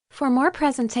For more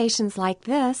presentations like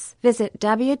this, visit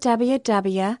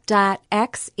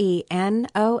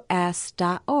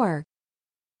www.xenos.org.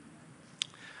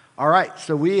 All right,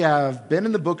 so we have been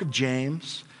in the book of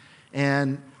James,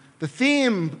 and the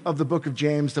theme of the book of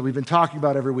James that we've been talking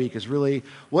about every week is really,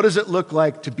 what does it look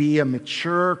like to be a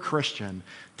mature Christian,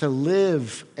 to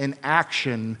live in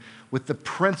action with the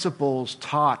principles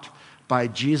taught by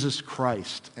Jesus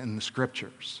Christ in the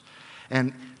Scriptures?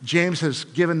 And James has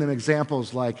given them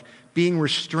examples like being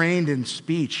restrained in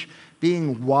speech,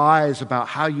 being wise about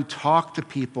how you talk to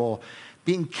people,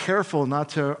 being careful not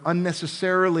to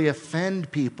unnecessarily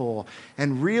offend people,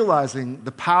 and realizing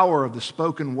the power of the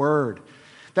spoken word.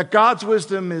 That God's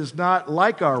wisdom is not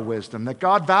like our wisdom, that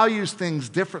God values things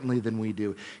differently than we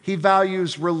do. He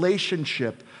values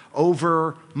relationship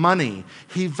over money.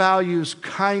 He values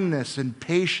kindness and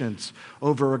patience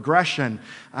over aggression.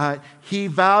 He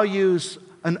values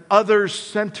an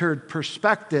others-centered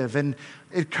perspective, and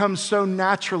it comes so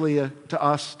naturally to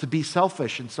us to be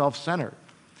selfish and self-centered.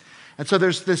 And so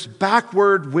there's this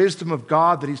backward wisdom of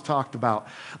God that he's talked about.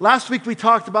 Last week we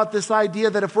talked about this idea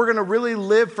that if we're going to really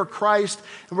live for Christ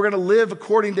and we're going to live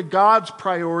according to God's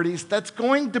priorities, that's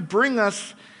going to bring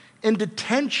us into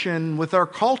tension with our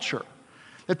culture.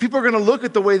 That people are going to look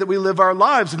at the way that we live our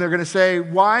lives and they're going to say,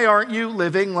 why aren't you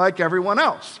living like everyone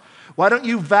else? Why don't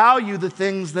you value the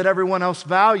things that everyone else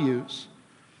values?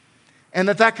 And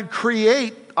that could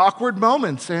create awkward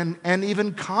moments and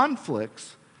even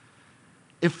conflicts.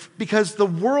 Because the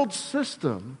world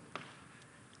system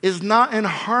is not in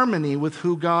harmony with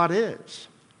who God is.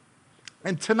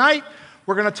 And tonight,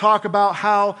 we're going to talk about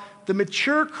how the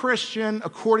mature Christian,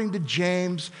 according to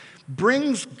James,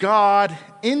 brings God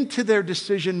into their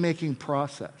decision-making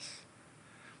process,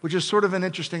 which is sort of an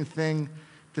interesting thing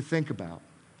to think about.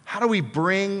 How do we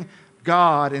bring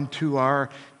God into our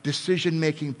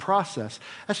decision-making process,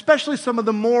 especially some of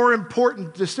the more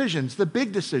important decisions, the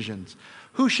big decisions?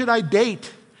 Who should I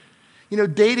date? You know,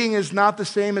 dating is not the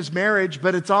same as marriage,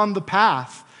 but it's on the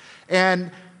path.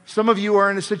 And some of you are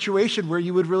in a situation where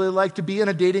you would really like to be in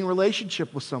a dating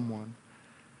relationship with someone.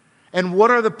 And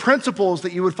what are the principles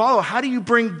that you would follow? How do you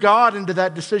bring God into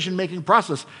that decision-making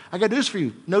process? I got news for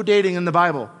you. No dating in the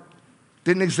Bible.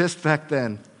 Didn't exist back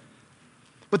then.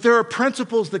 But there are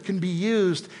principles that can be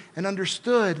used and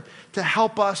understood to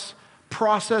help us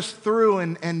process through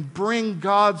and bring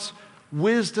God's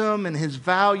wisdom and his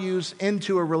values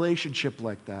into a relationship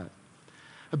like that.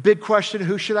 A big question,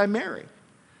 who should I marry?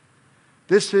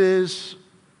 This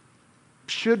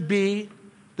should be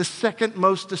the second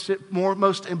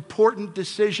most important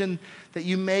decision that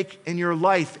you make in your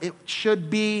life. It should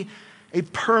be a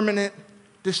permanent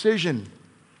decision.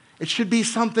 It should be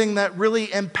something that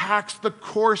really impacts the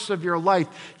course of your life.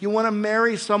 You want to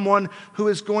marry someone who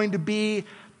is going to be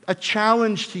a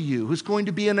challenge to you, who's going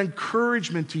to be an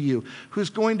encouragement to you, who's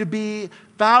going to be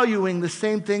valuing the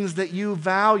same things that you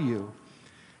value.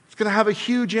 It's going to have a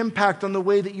huge impact on the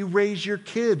way that you raise your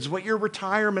kids, what your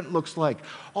retirement looks like,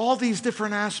 all these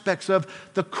different aspects of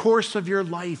the course of your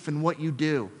life and what you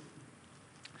do.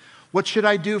 What should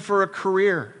I do for a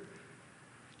career?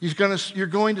 You're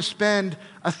going to spend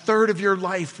a third of your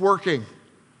life working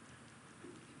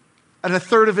and a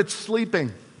third of it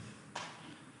sleeping.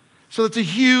 So it's a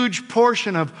huge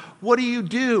portion of what do you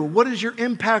do? What is your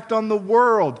impact on the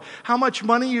world? How much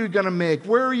money are you going to make?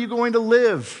 Where are you going to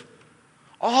live?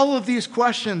 All of these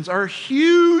questions are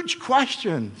huge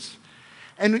questions.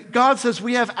 And God says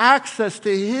we have access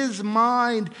to his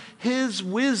mind, his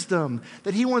wisdom,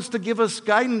 that he wants to give us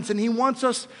guidance, and he wants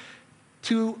us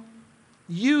to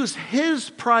use his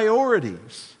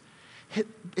priorities,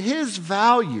 his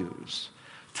values,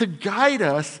 to guide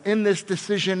us in this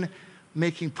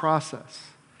decision-making process.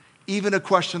 Even a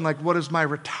question like, what does my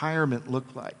retirement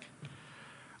look like?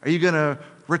 Are you going to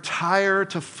retire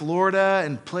to Florida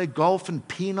and play golf and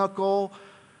pinochle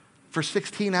for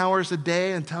 16 hours a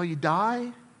day until you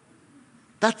die?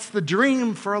 That's the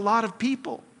dream for a lot of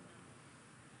people.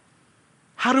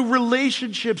 How do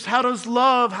relationships, how does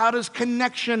love, how does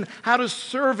connection, how does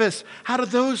service, how do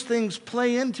those things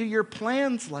play into your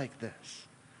plans like this?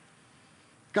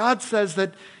 God says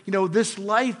that, this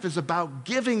life is about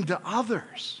giving to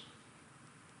others.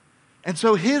 And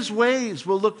so his ways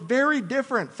will look very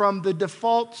different from the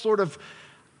default sort of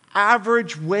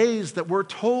average ways that we're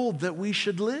told that we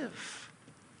should live.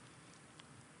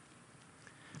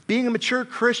 Being a mature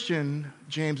Christian,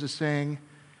 James is saying,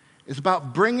 is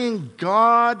about bringing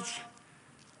God's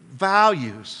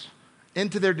values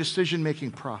into their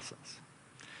decision-making process.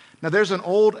 Now, there's an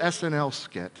old SNL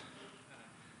skit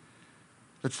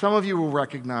that some of you will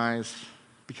recognize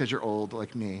because you're old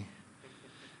like me.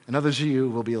 And others of you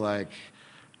will be like,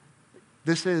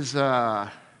 this is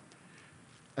a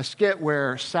skit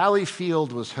where Sally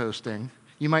Field was hosting.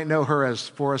 You might know her as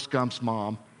Forrest Gump's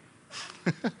mom.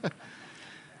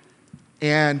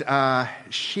 And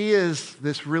she is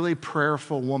this really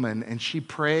prayerful woman, and she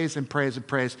prays and prays and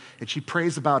prays, and she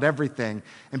prays about everything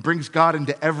and brings God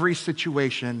into every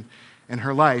situation in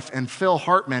her life. And Phil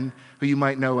Hartman, who you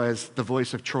might know as the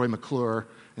voice of Troy McClure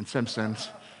in Simpsons,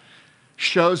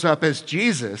 shows up as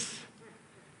Jesus,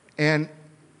 and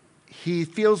he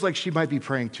feels like she might be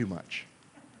praying too much.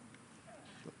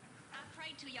 I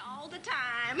pray to you all the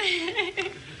time.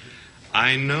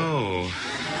 I know.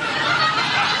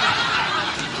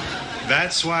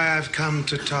 That's why I've come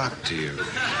to talk to you.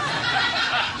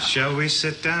 Shall we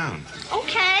sit down?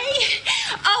 Okay.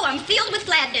 Oh, I'm filled with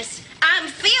gladness. I'm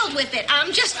filled with it.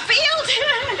 I'm just filled.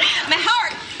 My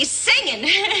heart is singing.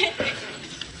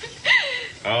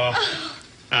 Oh.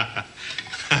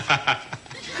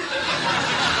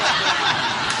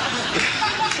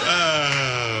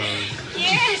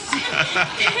 Yes.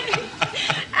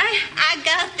 I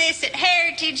got this at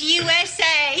Heritage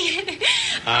USA.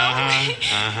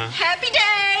 Happy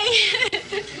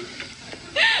day.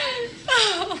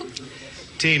 Oh.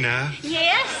 Tina,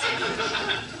 Yes.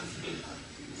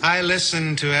 I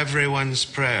listen to everyone's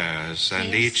prayers, and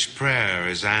Yes. each prayer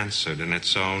is answered in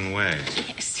its own way.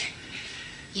 Yes.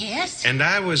 Yes. And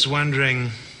I was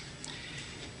wondering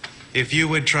if you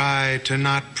would try to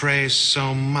not pray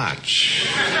so much.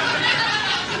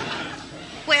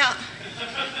 Well,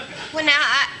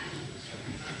 now,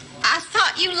 I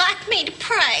thought you liked me to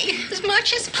pray as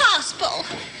much as possible.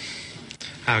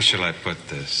 How shall I put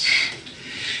this?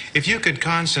 If you could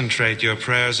concentrate your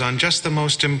prayers on just the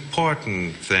most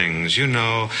important things, you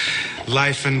know,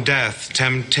 life and death,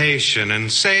 temptation,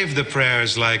 and save the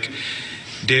prayers like,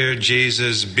 "Dear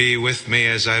Jesus, be with me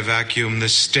as I vacuum the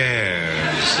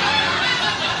stairs."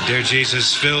 "Dear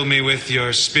Jesus, fill me with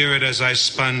your spirit as I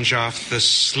sponge off the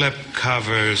slip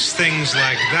covers," things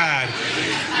like that.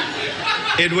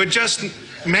 It would just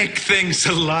make things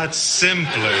a lot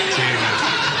simpler, Tina.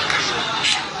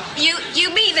 You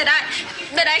mean that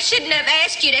I shouldn't have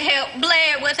asked you to help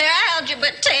Blair with her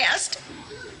algebra test?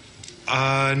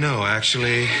 No,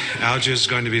 actually, algebra is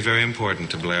going to be very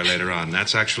important to Blair later on.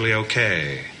 That's actually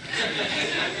okay.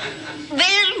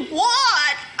 Then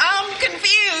what? I'm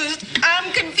confused.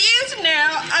 I'm confused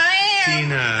now. I am.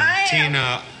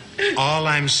 Tina, all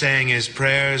I'm saying is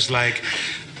prayers like,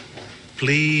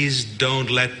 "Please don't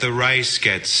let the rice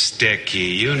get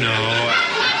sticky," you know.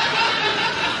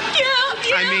 Yeah.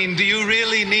 I mean, do you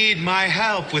really need my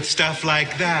help with stuff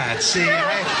like that? See,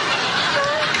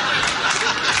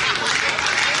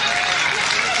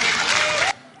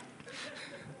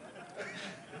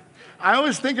 I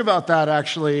always think about that,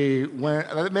 actually.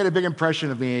 It made a big impression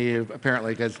of me,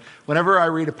 apparently, because whenever I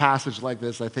read a passage like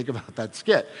this, I think about that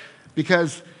skit.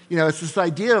 Because, it's this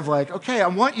idea of like, okay, I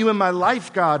want you in my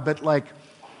life, God, but like,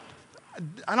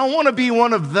 I don't want to be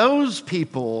one of those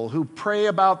people who pray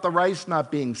about the rice not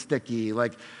being sticky.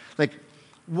 Like,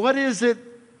 what is it?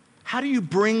 How do you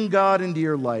bring God into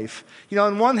your life?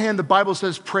 On one hand, the Bible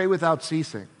says pray without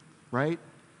ceasing, right?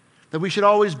 That we should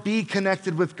always be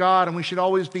connected with God and we should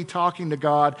always be talking to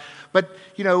God. But,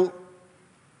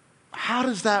 how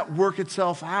does that work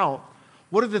itself out?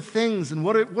 What are the things and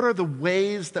what are the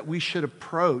ways that we should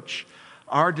approach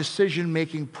our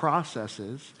decision-making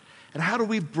processes? And how do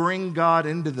we bring God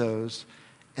into those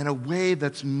in a way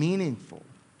that's meaningful?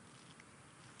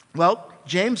 Well,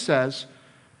 James says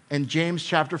in James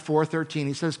chapter 4:13,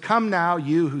 he says, "Come now,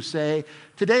 you who say,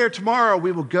 today or tomorrow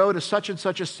we will go to such and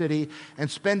such a city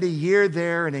and spend a year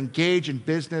there and engage in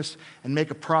business and make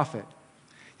a profit.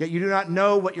 Yet you do not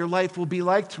know what your life will be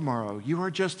like tomorrow. You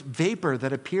are just vapor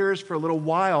that appears for a little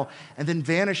while and then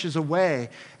vanishes away.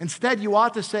 Instead, you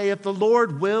ought to say, if the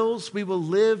Lord wills, we will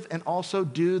live and also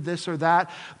do this or that.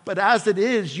 But as it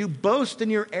is, you boast in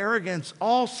your arrogance.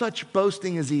 All such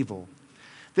boasting is evil.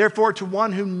 Therefore, to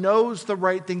one who knows the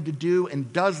right thing to do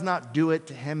and does not do it,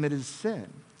 to him it is sin."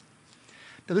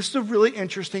 Now, this is a really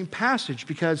interesting passage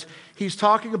because he's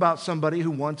talking about somebody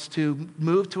who wants to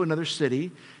move to another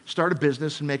city, start a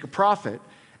business, and make a profit.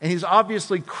 And he's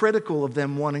obviously critical of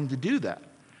them wanting to do that.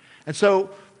 And so,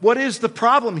 what is the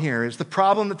problem here? Is the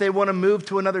problem that they want to move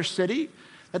to another city?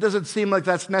 That doesn't seem like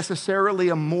that's necessarily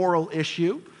a moral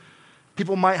issue.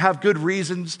 People might have good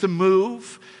reasons to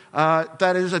move.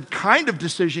 That is a kind of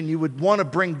decision you would want to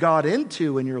bring God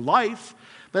into in your life,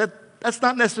 but that's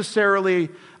not necessarily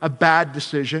a bad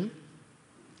decision.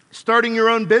 Starting your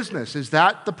own business, is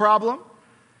that the problem?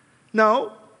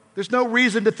 No. There's no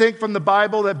reason to think from the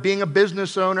Bible that being a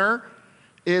business owner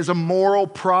is a moral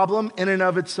problem in and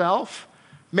of itself.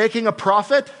 Making a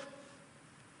profit?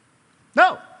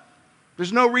 No.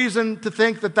 There's no reason to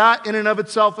think that that in and of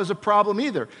itself is a problem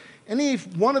either. Any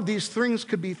one of these things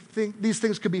could be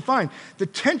fine. The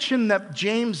tension that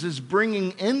James is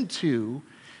bringing into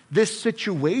this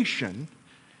situation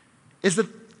is that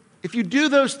if you do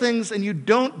those things and you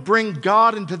don't bring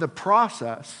God into the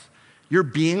process, you're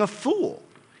being a fool.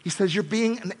 He says you're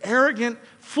being an arrogant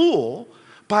fool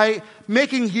by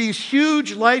making these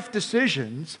huge life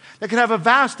decisions that can have a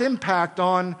vast impact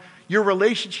on your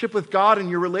relationship with God and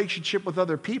your relationship with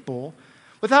other people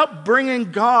without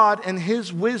bringing God and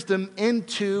his wisdom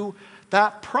into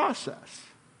that process.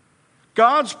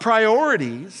 God's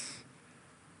priorities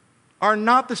are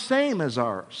not the same as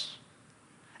ours.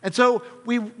 And so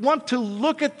we want to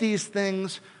look at these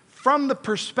things from the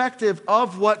perspective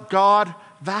of what God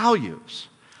values.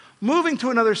 Moving to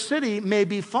another city may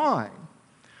be fine.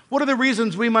 What are the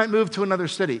reasons we might move to another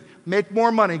city? Make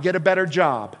more money, get a better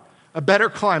job, a better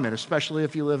climate, especially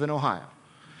if you live in Ohio.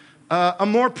 A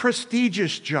more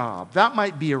prestigious job, that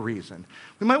might be a reason.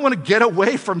 We might want to get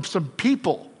away from some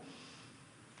people.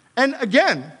 And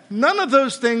again, none of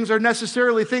those things are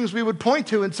necessarily things we would point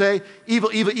to and say, evil,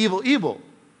 evil, evil, evil.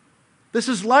 This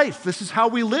is life. This is how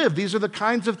we live. These are the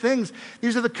kinds of things.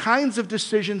 These are the kinds of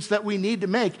decisions that we need to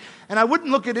make. And I wouldn't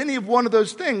look at any of one of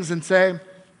those things and say,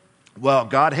 well,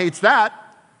 God hates that.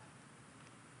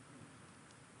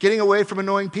 Getting away from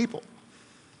annoying people.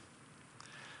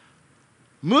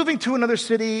 Moving to another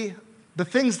city, the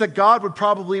things that God would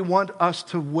probably want us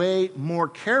to weigh more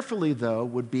carefully, though,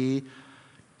 would be,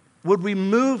 would we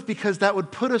move because that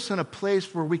would put us in a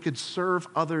place where we could serve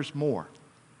others more?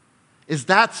 Is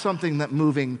that something that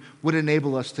moving would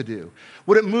enable us to do?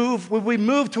 Would we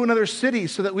move to another city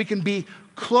so that we can be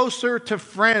closer to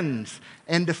friends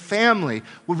and to family?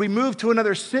 Would we move to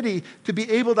another city to be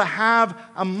able to have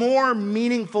a more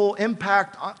meaningful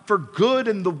impact for good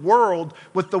in the world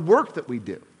with the work that we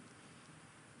do?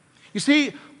 You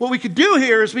see, what we could do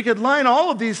here is we could line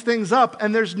all of these things up,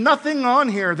 and there's nothing on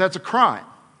here that's a crime.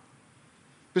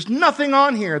 There's nothing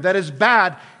on here that is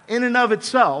bad in and of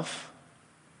itself.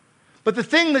 But the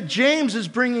thing that James is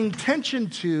bringing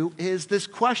attention to is this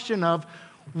question of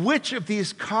which of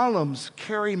these columns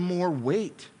carry more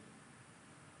weight?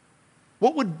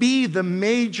 What would be the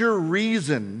major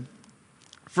reason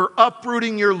for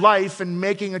uprooting your life and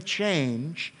making a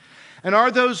change? And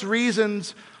are those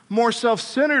reasons more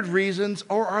self-centered reasons,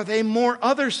 or are they more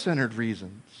other-centered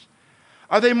reasons?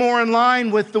 Are they more in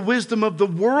line with the wisdom of the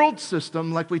world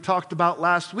system, like we talked about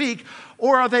last week,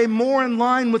 or are they more in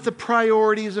line with the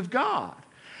priorities of God?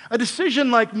 A decision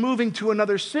like moving to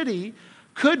another city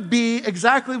could be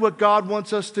exactly what God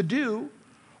wants us to do,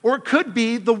 or it could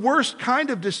be the worst kind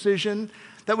of decision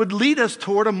that would lead us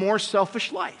toward a more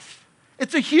selfish life.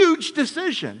 It's a huge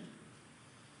decision.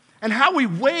 And how we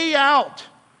weigh out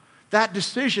that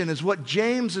decision is what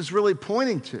James is really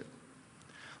pointing to.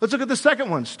 Let's look at the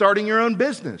second one, starting your own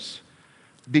business.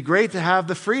 It'd be great to have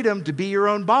the freedom to be your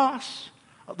own boss.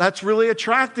 That's really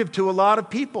attractive to a lot of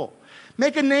people.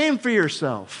 Make a name for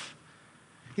yourself.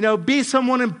 Be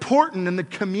someone important in the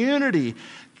community.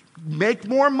 Make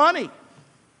more money.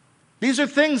 These are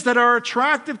things that are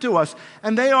attractive to us,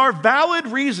 and they are valid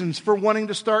reasons for wanting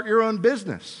to start your own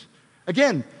business.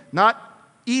 Again, not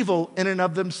evil in and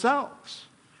of themselves.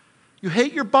 You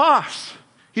hate your boss.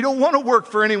 You don't want to work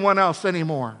for anyone else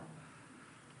anymore.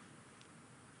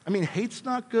 Hate's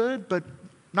not good, but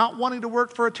not wanting to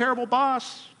work for a terrible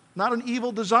boss, not an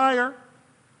evil desire.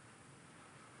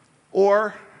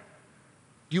 Or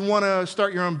you want to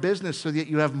start your own business so that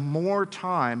you have more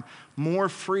time, more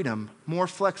freedom, more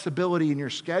flexibility in your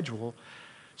schedule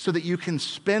so that you can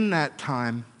spend that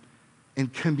time in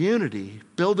community,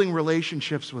 building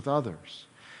relationships with others.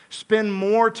 Spend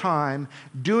more time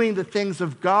doing the things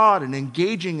of God and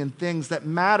engaging in things that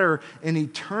matter in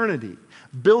eternity,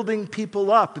 building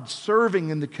people up and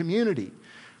serving in the community.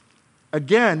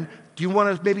 Again, do you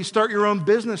want to maybe start your own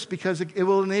business because it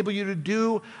will enable you to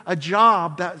do a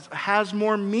job that has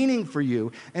more meaning for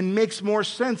you and makes more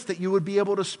sense that you would be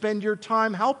able to spend your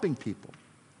time helping people?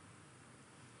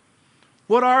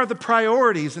 What are the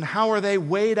priorities and how are they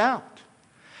weighed out?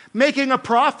 Making a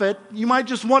profit, you might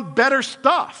just want better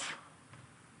stuff.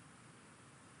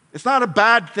 It's not a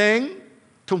bad thing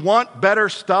to want better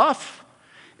stuff.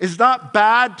 It's not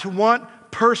bad to want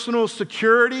personal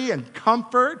security and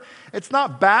comfort. It's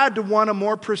not bad to want a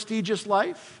more prestigious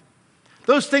life.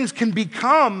 Those things can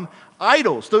become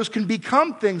idols. Those can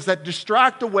become things that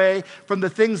distract away from the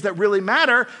things that really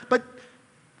matter, but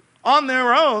on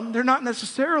their own, they're not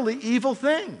necessarily evil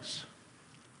things.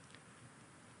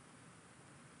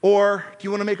 Or do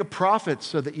you want to make a profit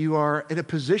so that you are in a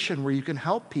position where you can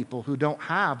help people who don't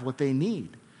have what they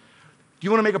need? Do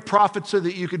you want to make a profit so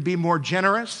that you can be more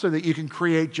generous, so that you can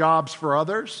create jobs for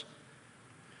others?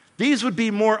 These would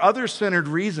be more other-centered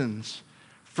reasons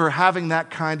for having that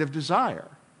kind of desire.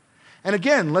 And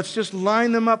again, let's just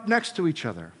line them up next to each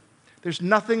other. There's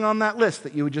nothing on that list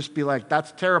that you would just be like,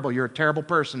 that's terrible, you're a terrible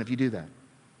person if you do that.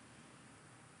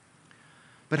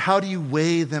 But how do you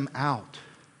weigh them out?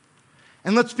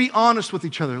 And let's be honest with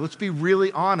each other. Let's be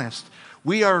really honest.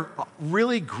 We are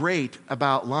really great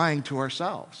about lying to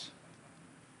ourselves.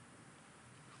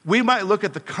 We might look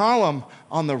at the column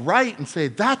on the right and say,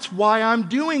 that's why I'm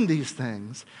doing these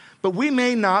things. But we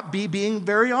may not be being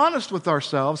very honest with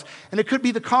ourselves, and it could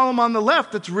be the column on the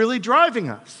left that's really driving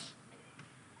us.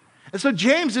 And so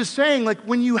James is saying, like,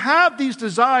 when you have these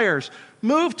desires,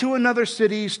 move to another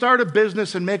city, start a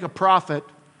business, and make a profit,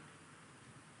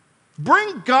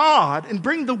 bring God and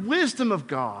bring the wisdom of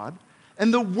God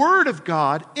and the Word of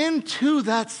God into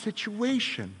that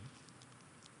situation.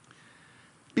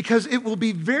 Because it will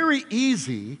be very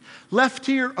easy, left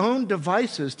to your own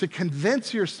devices, to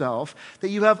convince yourself that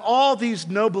you have all these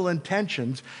noble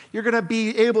intentions. You're going to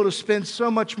be able to spend so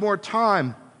much more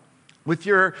time with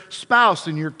your spouse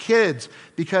and your kids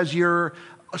because you're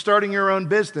starting your own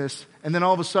business, and then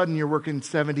all of a sudden you're working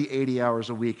 70, 80 hours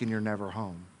a week and you're never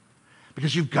home.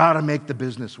 Because you've got to make the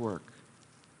business work.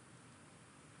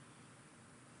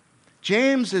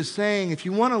 James is saying if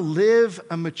you want to live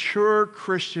a mature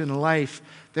Christian life,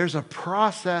 there's a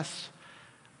process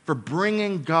for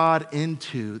bringing God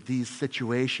into these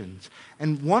situations.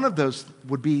 And one of those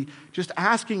would be just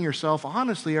asking yourself,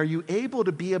 honestly, are you able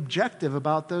to be objective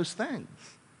about those things?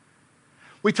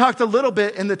 We talked a little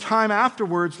bit in the time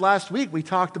afterwards last week. We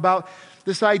talked about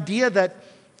this idea that,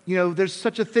 there's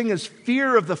such a thing as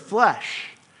fear of the flesh,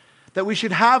 that we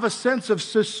should have a sense of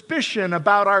suspicion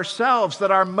about ourselves,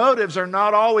 that our motives are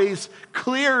not always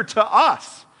clear to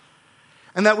us,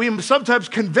 and that we sometimes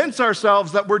convince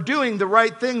ourselves that we're doing the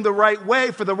right thing the right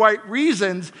way for the right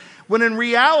reasons, when in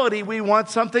reality we want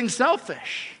something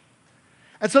selfish.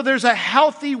 And so there's a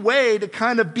healthy way to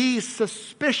kind of be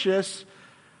suspicious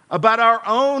about our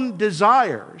own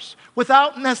desires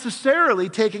without necessarily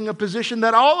taking a position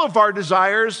that all of our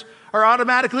desires are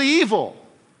automatically evil.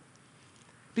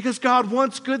 Because God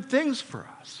wants good things for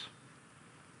us.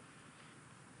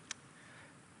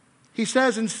 He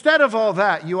says, instead of all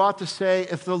that, you ought to say,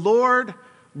 if the Lord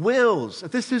wills,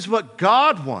 if this is what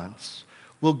God wants,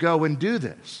 we'll go and do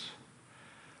this.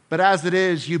 But as it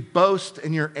is, you boast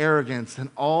in your arrogance, and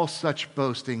all such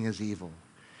boasting is evil.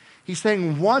 He's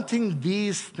saying wanting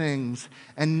these things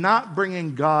and not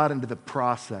bringing God into the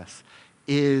process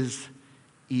is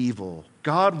evil.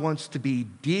 God wants to be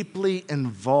deeply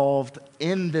involved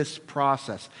in this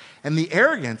process. And the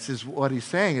arrogance is what he's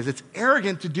saying, is it's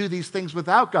arrogant to do these things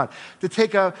without God, to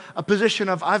take a position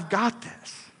of, I've got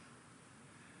this.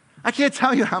 I can't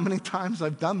tell you how many times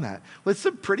I've done that with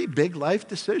some pretty big life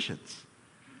decisions.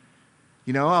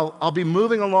 I'll be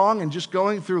moving along and just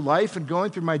going through life and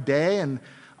going through my day, and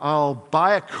I'll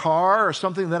buy a car or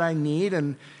something that I need,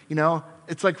 and,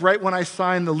 it's like right when I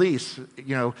sign the lease,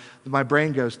 my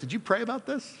brain goes, did you pray about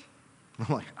this?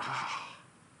 I'm like,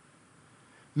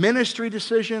 Ministry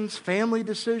decisions, family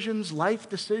decisions, life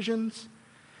decisions.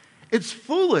 It's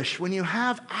foolish when you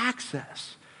have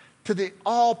access to the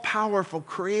all-powerful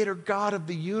creator God of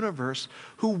the universe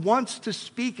who wants to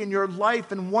speak in your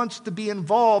life and wants to be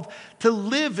involved, to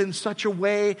live in such a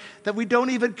way that we don't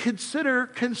even consider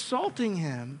consulting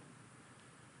him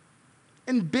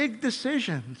in big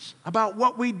decisions about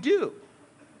what we do.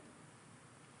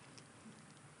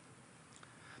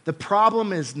 The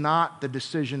problem is not the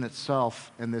decision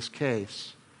itself in this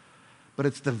case, but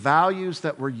it's the values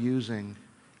that we're using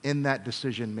in that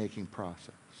decision-making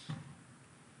process.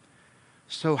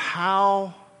 So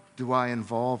how do I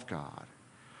involve God?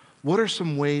 What are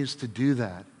some ways to do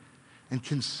that? And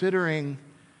considering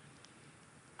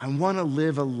I want to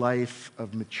live a life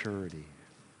of maturity.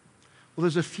 Well,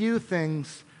 there's a few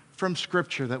things from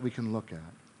Scripture that we can look at.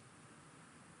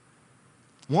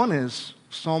 One is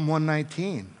Psalm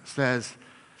 119 says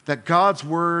that God's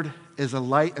word is a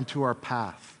light unto our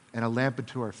path and a lamp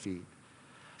unto our feet.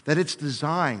 That it's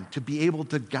designed to be able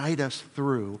to guide us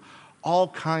through all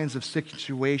kinds of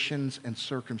situations and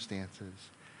circumstances.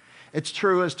 It's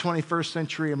true as 21st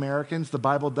century Americans, the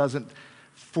Bible doesn't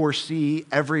foresee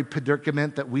every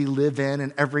predicament that we live in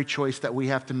and every choice that we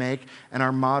have to make in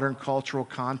our modern cultural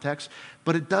context,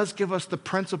 but it does give us the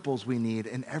principles we need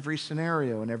in every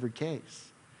scenario, in every case.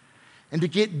 and to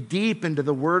get deep into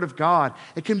the Word of God.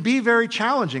 It can be very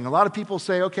challenging. A lot of people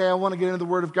say, okay, I want to get into the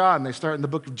Word of God, and they start in the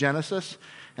book of Genesis,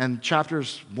 and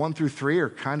chapters 1 through 3 are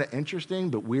kind of interesting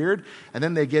but weird, and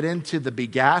then they get into the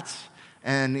begats,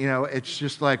 and it's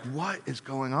just like, what is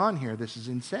going on here? This is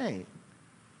insane.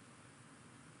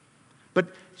 But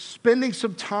spending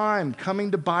some time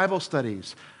coming to Bible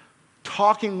studies,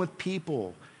 talking with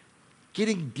people,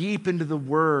 getting deep into the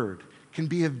Word can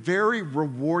be a very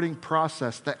rewarding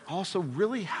process that also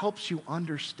really helps you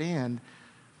understand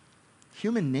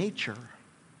human nature.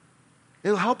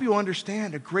 It'll help you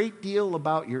understand a great deal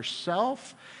about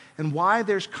yourself and why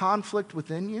there's conflict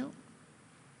within you.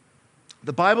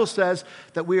 The Bible says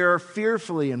that we are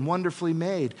fearfully and wonderfully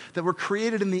made, that we're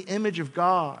created in the image of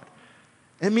God.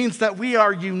 It means that we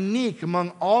are unique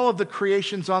among all of the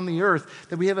creations on the earth,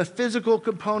 that we have a physical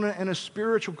component and a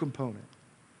spiritual component.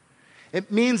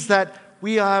 It means that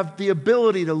we have the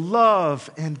ability to love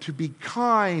and to be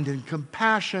kind and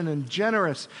compassionate and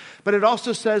generous. But it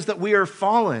also says that we are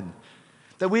fallen,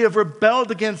 that we have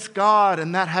rebelled against God,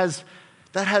 and that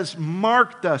has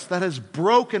marked us, that has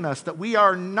broken us, that we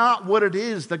are not what it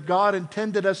is that God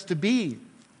intended us to be.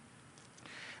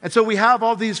 And so we have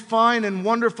all these fine and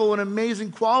wonderful and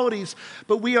amazing qualities,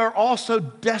 but we are also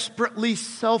desperately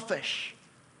selfish,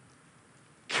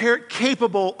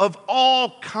 capable of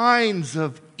all kinds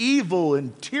of evil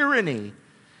and tyranny.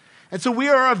 And so we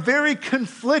are a very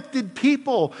conflicted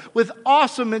people with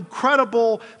awesome,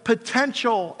 incredible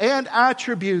potential and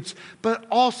attributes, but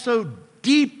also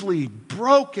deeply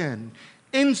broken,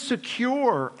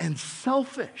 insecure, and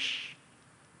selfish.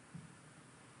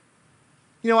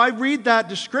 I read that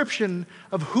description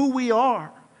of who we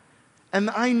are, and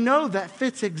I know that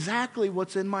fits exactly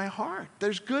what's in my heart.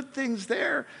 There's good things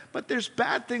there, but there's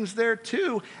bad things there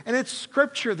too, and it's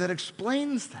Scripture that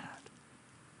explains that.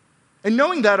 And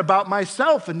knowing that about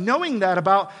myself and knowing that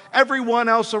about everyone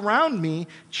else around me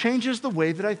changes the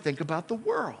way that I think about the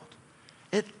world.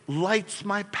 It lights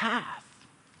my path.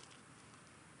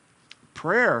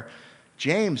 Prayer,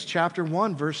 James chapter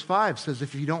 1, verse 5 says,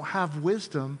 if you don't have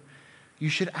wisdom, you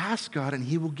should ask God and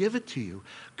He will give it to you.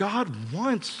 God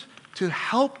wants to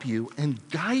help you and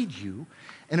guide you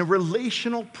in a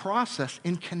relational process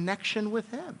in connection with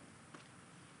Him.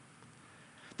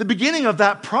 The beginning of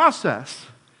that process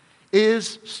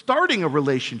is starting a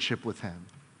relationship with Him.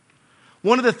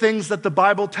 One of the things that the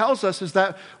Bible tells us is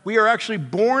that we are actually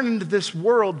born into this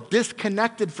world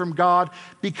disconnected from God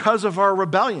because of our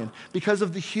rebellion, because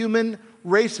of the human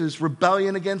race's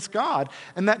rebellion against God,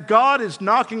 and that God is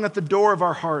knocking at the door of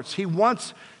our hearts. He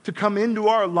wants to come into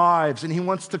our lives, and He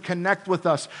wants to connect with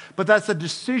us, but that's a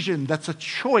decision, that's a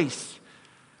choice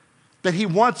that He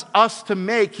wants us to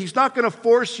make. He's not going to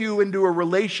force you into a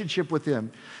relationship with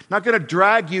Him, not going to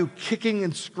drag you kicking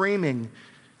and screaming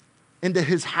into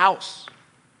His house,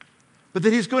 but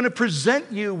that He's going to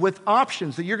present you with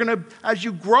options, that you're going to, as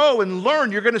you grow and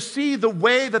learn, you're going to see the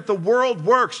way that the world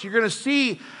works. You're going to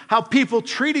see how people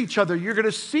treat each other. You're going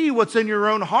to see what's in your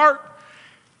own heart.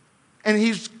 And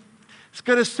He's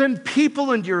going to send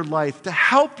people into your life to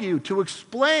help you, to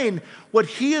explain what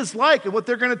He is like. And what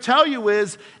they're going to tell you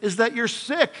is that you're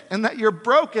sick and that you're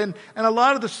broken. And a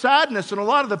lot of the sadness and a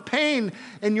lot of the pain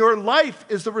in your life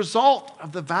is the result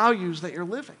of the values that you're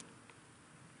living.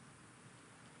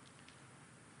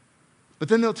 But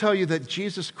then they'll tell you that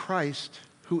Jesus Christ,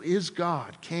 who is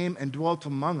God, came and dwelt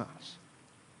among us.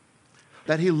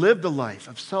 That He lived a life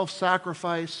of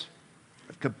self-sacrifice,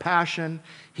 of compassion.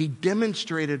 He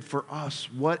demonstrated for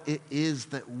us what it is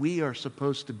that we are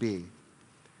supposed to be.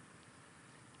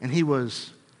 And He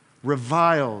was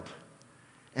reviled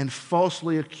and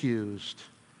falsely accused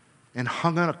and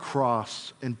hung on a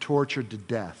cross and tortured to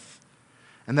death.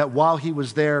 And that while He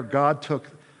was there, God took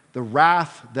the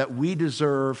wrath that we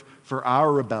deserve for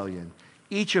our rebellion,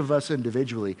 each of us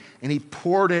individually, and He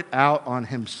poured it out on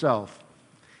Himself.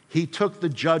 He took the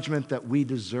judgment that we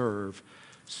deserve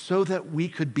so that we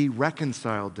could be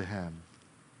reconciled to Him.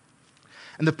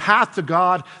 And the path to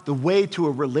God, the way to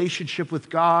a relationship with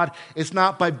God, is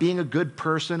not by being a good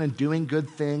person and doing good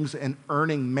things and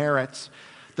earning merits.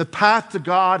 The path to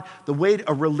God, the way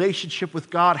a relationship with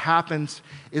God happens,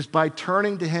 is by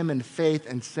turning to Him in faith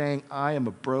and saying, I am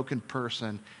a broken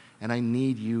person and I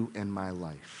need You in my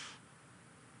life.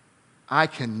 I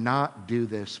cannot do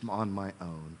this on my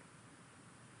own.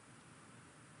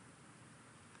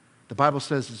 The Bible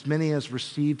says, as many as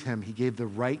received Him, He gave the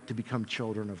right to become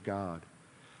children of God.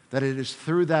 That it is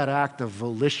through that act of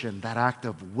volition, that act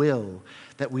of will,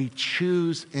 that we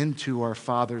choose into our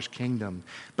Father's kingdom.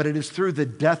 But it is through the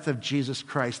death of Jesus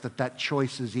Christ that that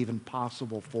choice is even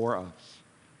possible for us.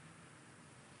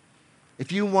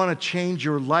 if you want to change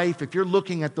your life, if you're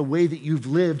looking at the way that you've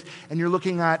lived and you're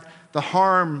looking at the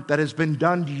harm that has been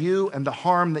done to you and the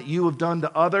harm that you have done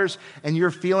to others, and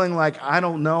you're feeling like, I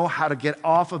don't know how to get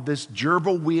off of this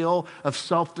gerbil wheel of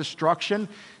self-destruction,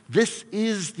 this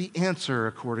is the answer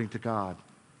according to God.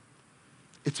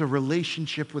 It's a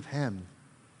relationship with Him.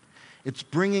 It's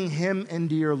bringing Him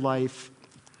into your life,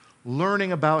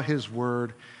 learning about His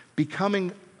Word,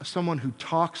 becoming someone who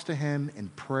talks to Him in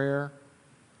prayer,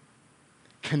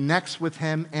 connects with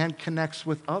Him, and connects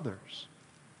with others.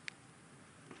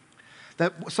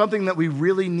 That's something that we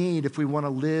really need if we want to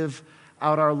live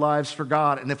out our lives for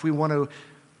God, and if we want to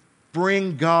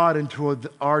bring God into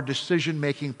our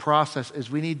decision-making process,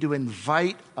 is we need to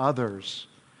invite others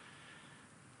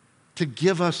to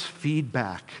give us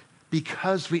feedback,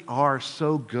 because we are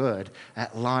so good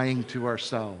at lying to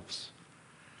ourselves.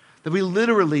 That we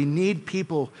literally need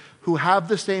people who have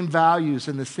the same values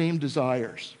and the same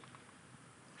desires.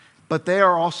 But they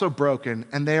are also broken,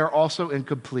 and they are also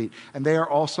incomplete, and they are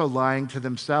also lying to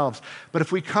themselves. But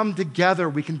if we come together,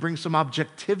 we can bring some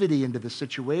objectivity into the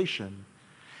situation.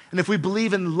 And if we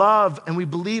believe in love, and we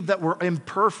believe that we're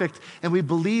imperfect, and we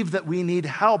believe that we need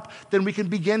help, then we can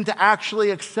begin to actually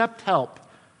accept help.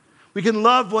 We can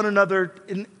love one another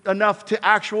enough to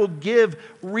actually give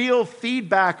real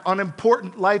feedback on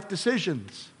important life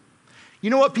decisions. You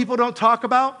know what people don't talk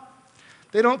about?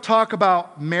 They don't talk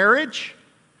about marriage.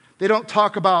 They don't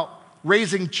talk about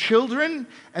raising children.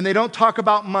 And they don't talk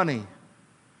about money.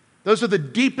 Those are the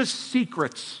deepest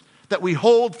secrets that we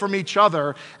hold from each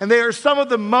other. And they are some of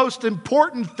the most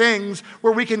important things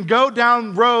where we can go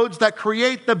down roads that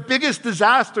create the biggest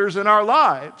disasters in our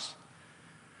lives.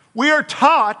 We are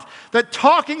taught that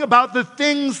talking about the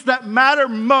things that matter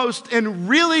most and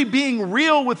really being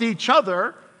real with each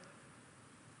other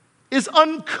is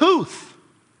uncouth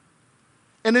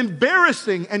and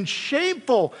embarrassing and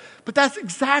shameful. But that's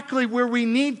exactly where we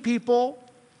need people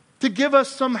to give us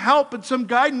some help and some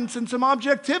guidance and some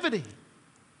objectivity.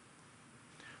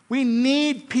 We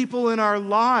need people in our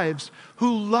lives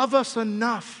who love us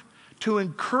enough to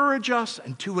encourage us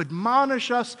and to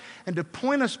admonish us and to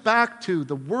point us back to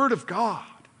the Word of God.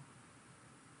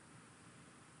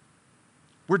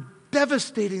 We're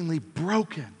devastatingly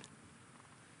broken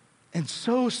and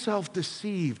so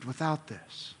self-deceived without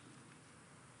this.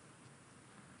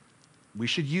 We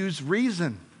should use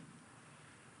reason.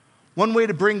 One way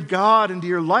to bring God into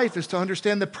your life is to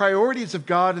understand the priorities of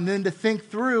God and then to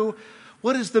think through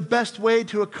what is the best way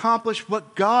to accomplish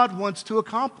what God wants to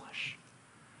accomplish.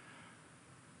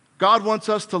 God wants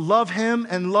us to love Him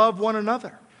and love one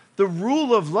another. The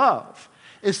rule of love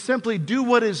is simply do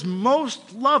what is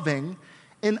most loving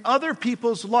in other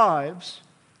people's lives,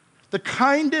 the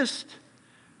kindest,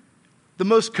 the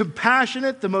most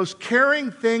compassionate, the most caring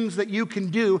things that you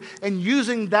can do, and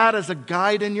using that as a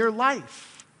guide in your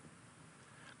life.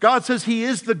 God says He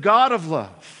is the God of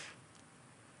love,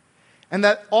 and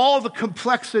that all the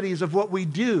complexities of what we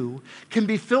do can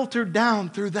be filtered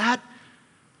down through that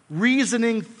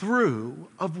reasoning through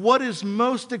of what is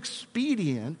most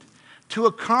expedient to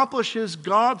accomplish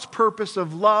God's purpose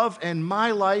of love in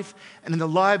my life and in the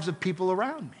lives of people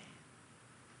around me.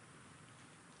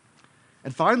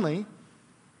 And finally,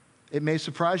 it may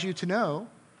surprise you to know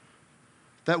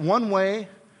that one way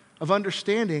of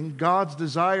understanding God's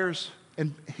desires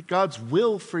and God's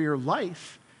will for your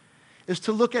life is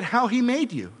to look at how He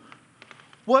made you.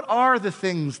 What are the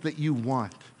things that you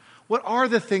want? What are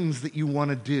the things that you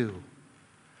want to do?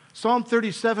 Psalm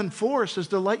 37:4 says,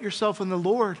 delight yourself in the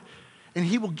Lord, and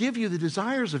He will give you the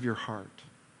desires of your heart.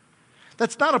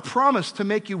 That's not a promise to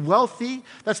make you wealthy.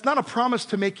 That's not a promise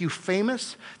to make you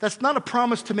famous. That's not a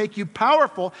promise to make you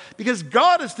powerful, because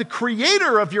God, as the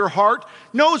creator of your heart,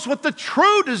 knows what the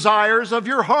true desires of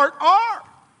your heart are.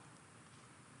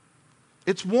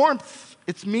 It's warmth,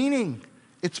 it's meaning,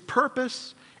 it's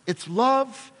purpose, it's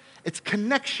love, it's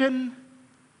connection,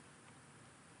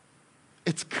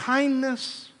 it's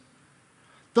kindness.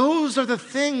 Those are the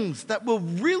things that will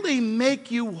really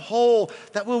make you whole,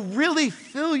 that will really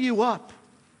fill you up.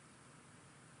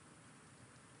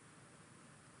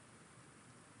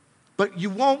 But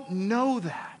you won't know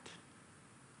that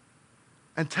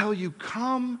until you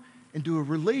come into a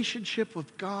relationship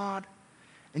with God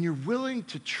and you're willing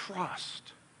to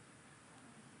trust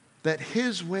that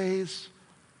His ways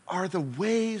are the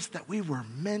ways that we were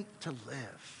meant to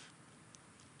live.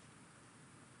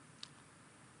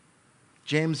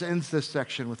 James ends this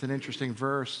section with an interesting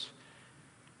verse.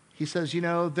 He says,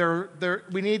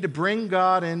 we need to bring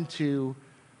God into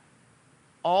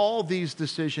all these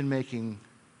decision-making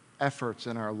efforts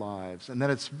in our lives, and that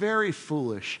it's very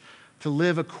foolish to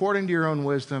live according to your own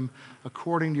wisdom,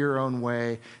 according to your own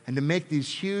way, and to make these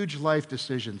huge life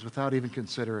decisions without even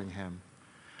considering him.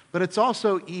 But it's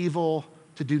also evil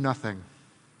to do nothing.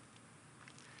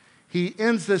 He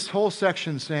ends this whole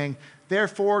section saying,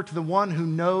 therefore, to the one who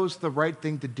knows the right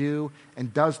thing to do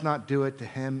and does not do it, to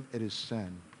him it is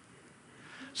sin.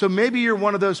 So maybe you're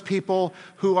one of those people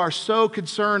who are so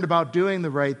concerned about doing the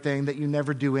right thing that you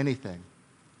never do anything.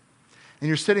 And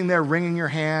you're sitting there wringing your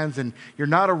hands, and you're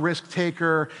not a risk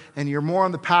taker, and you're more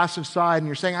on the passive side, and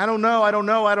you're saying, I don't know.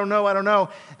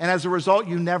 And as a result,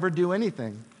 you never do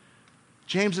anything.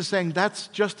 James is saying that's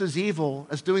just as evil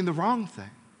as doing the wrong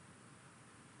thing.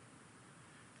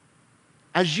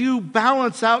 As you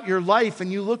balance out your life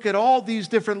and you look at all these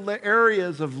different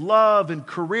areas of love and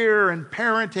career and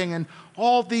parenting and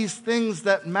all these things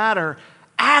that matter,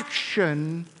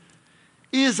 action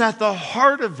is at the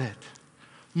heart of it.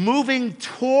 Moving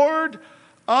toward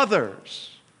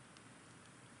others.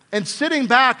 And sitting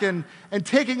back and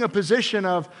taking a position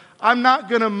of, I'm not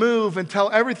going to move until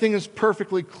everything is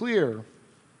perfectly clear,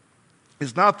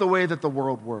 is not the way that the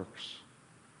world works.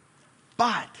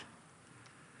 But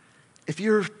if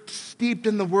you're steeped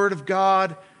in the Word of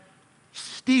God,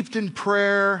 steeped in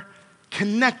prayer,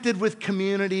 connected with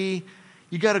community,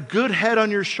 you got a good head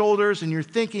on your shoulders and you're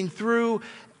thinking through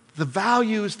the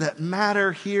values that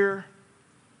matter here,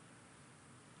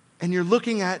 and you're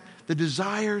looking at the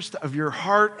desires of your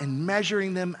heart and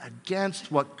measuring them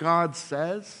against what God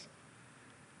says,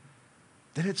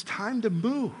 then it's time to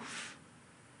move.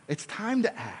 It's time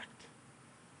to act.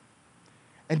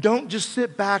 And don't just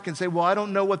sit back and say, well, I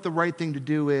don't know what the right thing to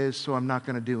do is, so I'm not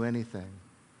going to do anything.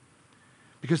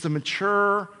 Because the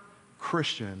mature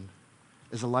Christian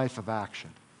is a life of action.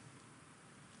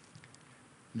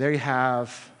 There you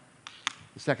have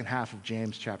the second half of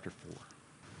James chapter 4.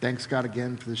 Thanks, God,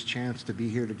 again for this chance to be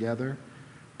here together.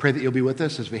 Pray that you'll be with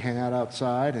us as we hang out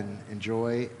outside and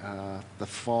enjoy the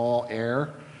fall air.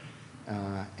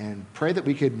 And pray that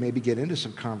we could maybe get into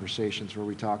some conversations where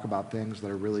we talk about things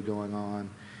that are really going on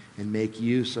and make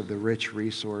use of the rich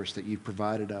resource that you've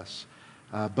provided us,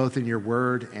 both in your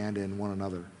word and in one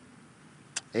another.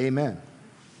 Amen.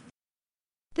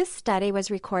 This study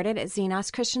was recorded at Xenos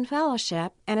Christian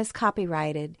Fellowship and is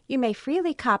copyrighted. You may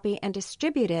freely copy and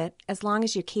distribute it as long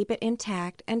as you keep it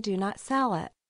intact and do not sell it.